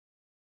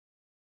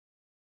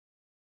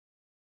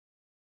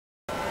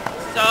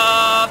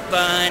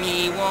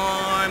bunny,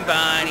 warm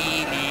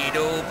bunny,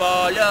 little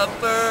ball of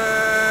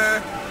fur.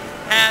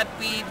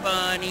 Happy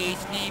bunny,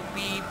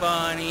 sleepy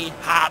bunny,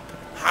 hop,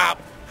 hop,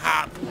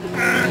 hop.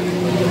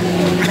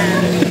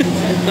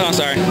 Oh,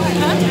 sorry.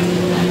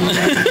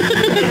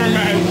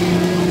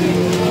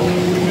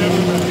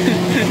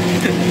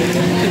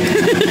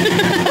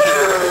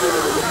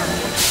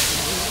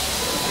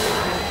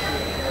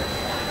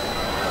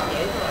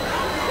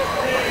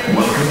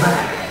 Welcome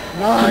back.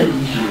 Nice.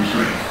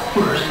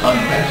 First,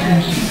 unfasten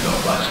your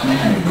seatbelt by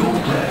squeezing the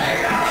gold test.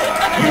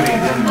 You may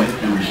then lift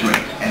the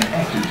restraint and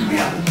exit to the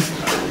opposite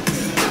side.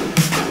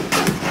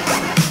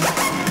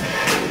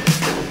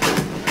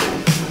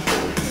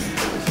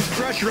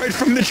 Fresh right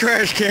from the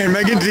trash can.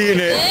 Megan's eating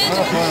it.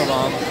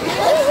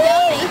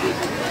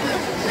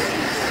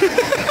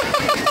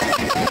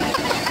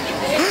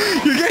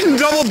 You're getting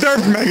double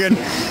derped, Megan.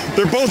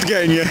 They're both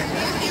getting you.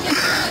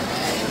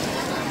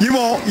 You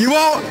won't. You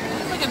won't.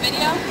 Like a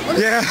video?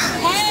 Yeah.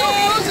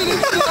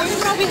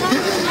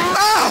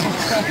 Oh!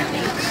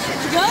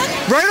 Good?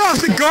 Right off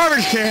the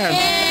garbage can.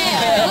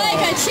 Yeah,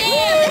 like a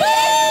champ.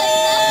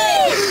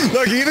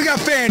 Look, you even got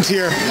fans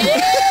here.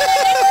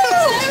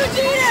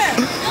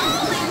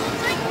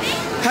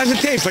 How's it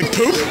taste? Like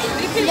poop?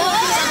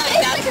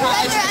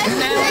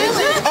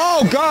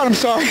 Oh God, I'm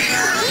sorry.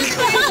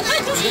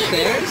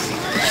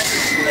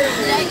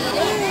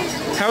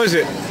 How is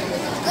it?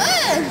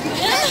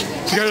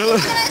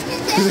 Good.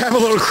 Does it have a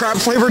little crab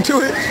flavor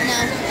to it? No.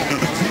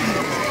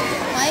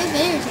 Why is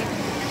it?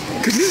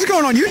 Because this is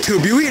going on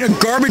YouTube. You eat a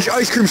garbage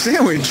ice cream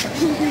sandwich.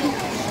 You're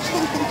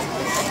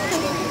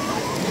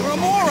a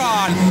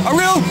moron. A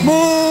real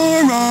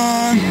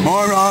moron.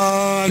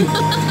 Moron.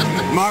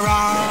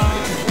 Moron.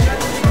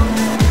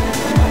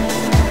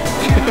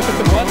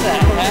 What the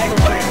heck?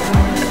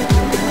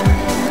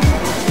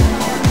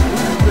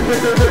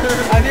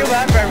 I feel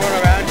bad for everyone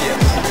around you.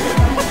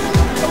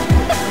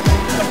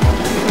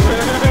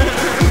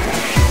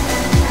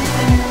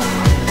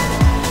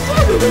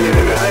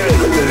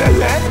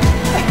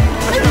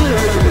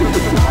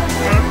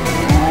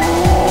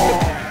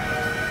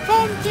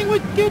 Something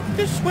would get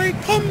this way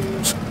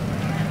comes.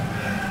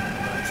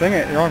 Sing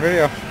it. You're on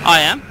video.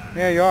 I am?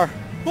 Yeah, you are.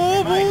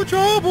 Bubble,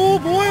 trouble,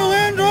 boil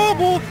and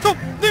trouble.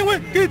 Something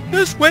wicked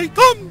this way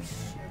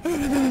comes.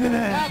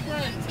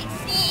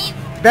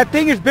 That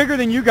thing is bigger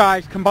than you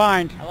guys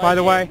combined, by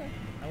the way.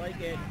 I like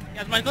it.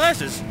 Got my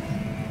glasses.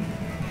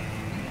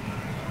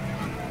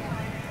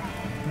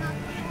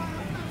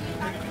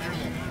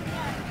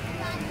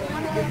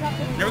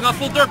 Never got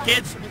full dirt,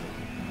 kids.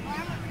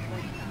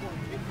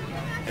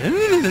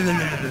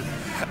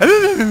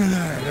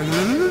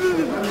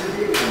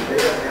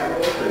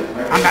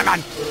 I'm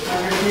Batman.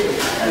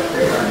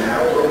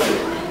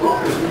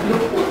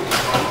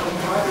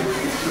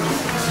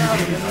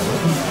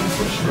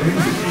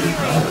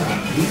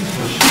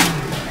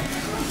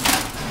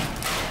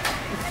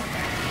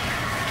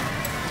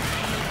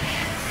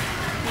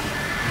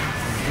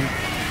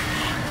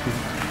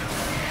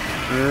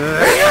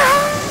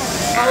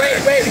 Oh,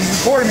 wait, he's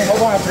recording me.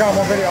 Hold on, I forgot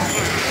one video.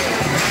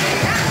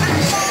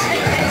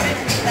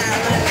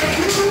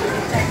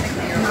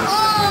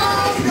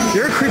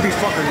 You're a creepy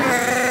fucker.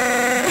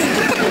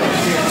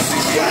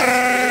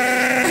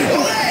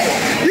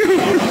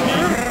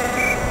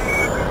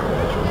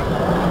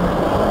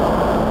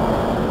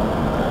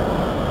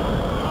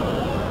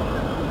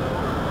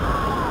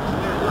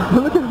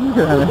 Look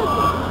at it.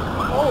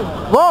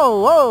 Whoa,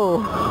 whoa.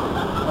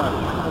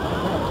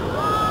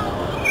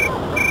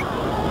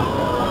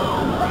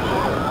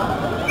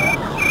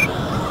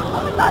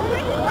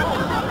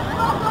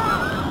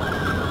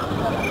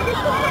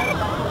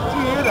 Did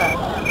you hear that?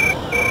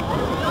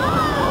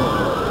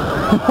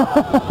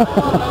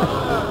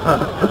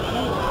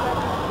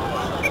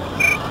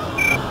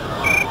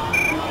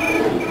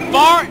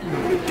 Fart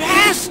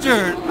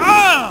bastard!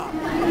 Ah!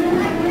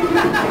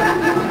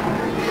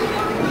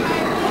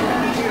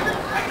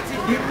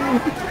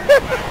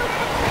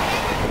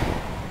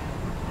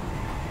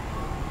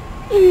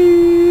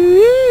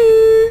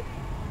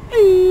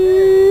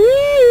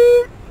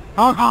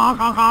 Honk, honk,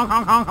 honk, honk,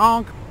 honk, honk,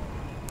 honk.